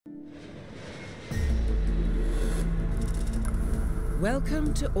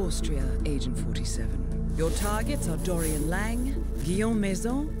Welcome to Austria, Agent 47. Your targets are Dorian Lang, Guillaume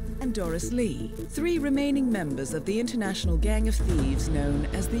Maison, and Doris Lee, 3 remaining members of the international gang of thieves known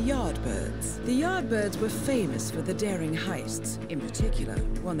as the Yardbirds. The Yardbirds were famous for the daring heists, in particular,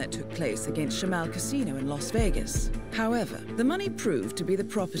 one that took place against Shamal Casino in Las Vegas. However, the money proved to be the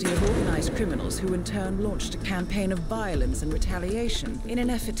property of organized criminals who in turn launched a campaign of violence and retaliation in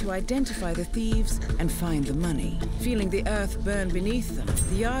an effort to identify the thieves and find the money. Feeling the earth burn beneath them,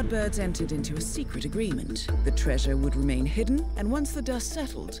 the Yardbirds entered into a secret agreement. The treasure would remain hidden, and once the dust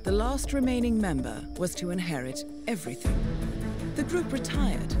settled, the last remaining member was to inherit everything. The group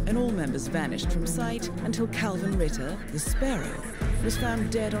retired, and all members vanished from sight until Calvin Ritter, the Sparrow, was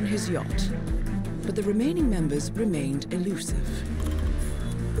found dead on his yacht. But the remaining members remained elusive.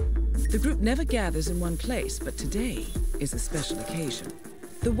 The group never gathers in one place, but today is a special occasion.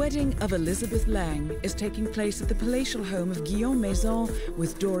 The wedding of Elizabeth Lang is taking place at the palatial home of Guillaume Maison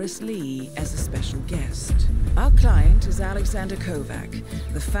with Doris Lee as a special guest. Our client is Alexander Kovac,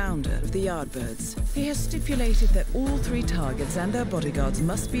 the founder of the Yardbirds. He has stipulated that all 3 targets and their bodyguards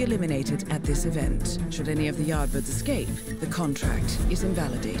must be eliminated at this event. Should any of the Yardbirds escape, the contract is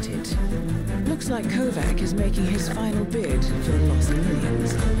invalidated. Looks like Kovac is making his final bid for the lost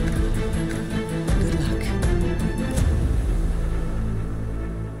millions. Good luck.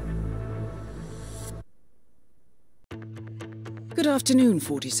 Good afternoon,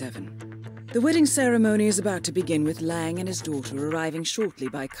 47. The wedding ceremony is about to begin with Lang and his daughter arriving shortly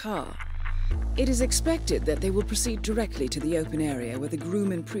by car. It is expected that they will proceed directly to the open area where the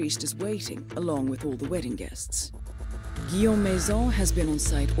groom and priest is waiting, along with all the wedding guests. Guillaume Maison has been on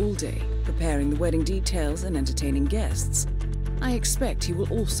site all day, preparing the wedding details and entertaining guests. I expect he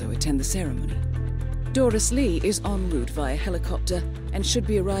will also attend the ceremony. Doris Lee is en route via helicopter and should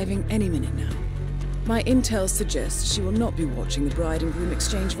be arriving any minute now. My intel suggests she will not be watching the bride and groom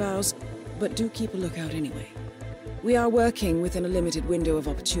exchange vows, but do keep a lookout anyway. We are working within a limited window of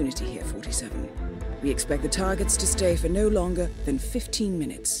opportunity here, 47. We expect the targets to stay for no longer than 15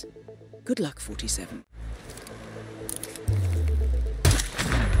 minutes. Good luck, 47.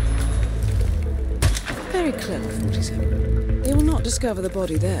 Very clever, 47. They will not discover the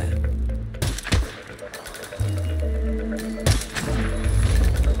body there.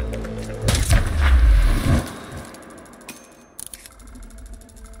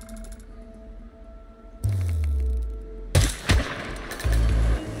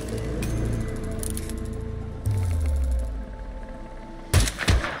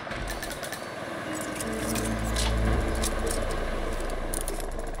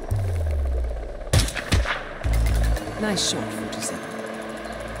 Nice shot, 47.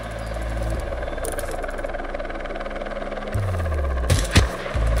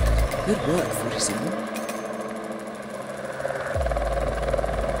 Good work, 47.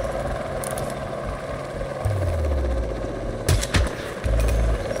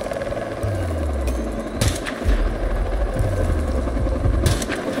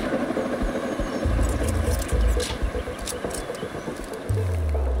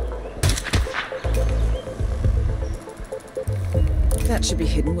 That should be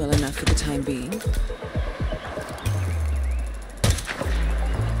hidden well enough for the time being.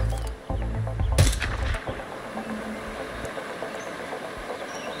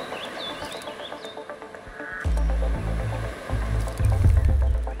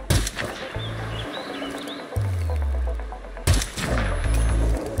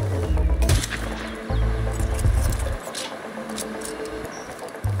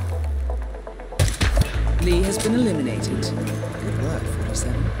 Lee has been eliminated. Good work,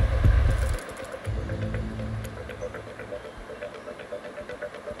 47.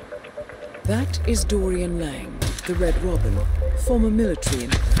 That is Dorian Lang, the Red Robin, former military.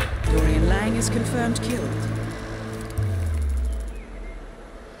 Dorian Lang is confirmed killed.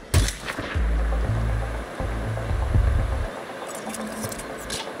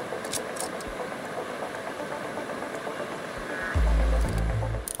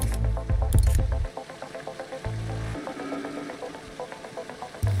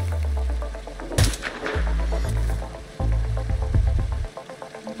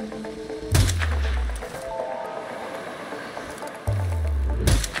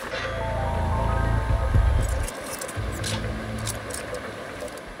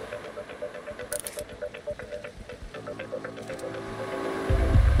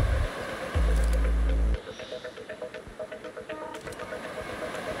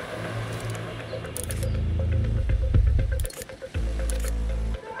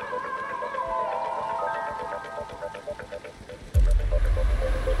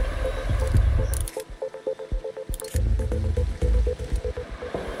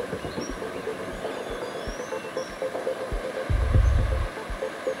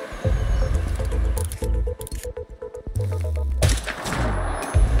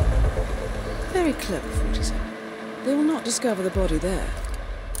 Very clever, 47. They will not discover the body there.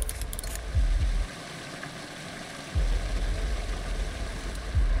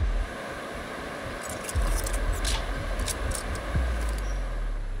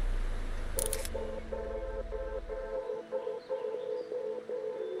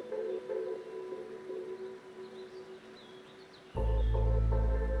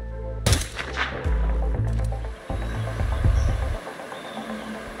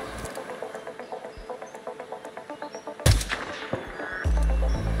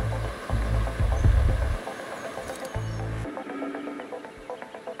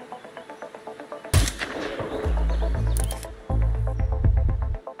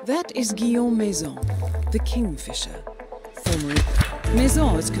 That is Guillaume Maison, the Kingfisher. Formerly,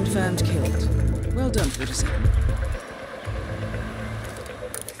 Maison is confirmed killed. Well done, 47.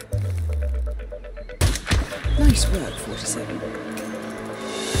 Nice work, 47.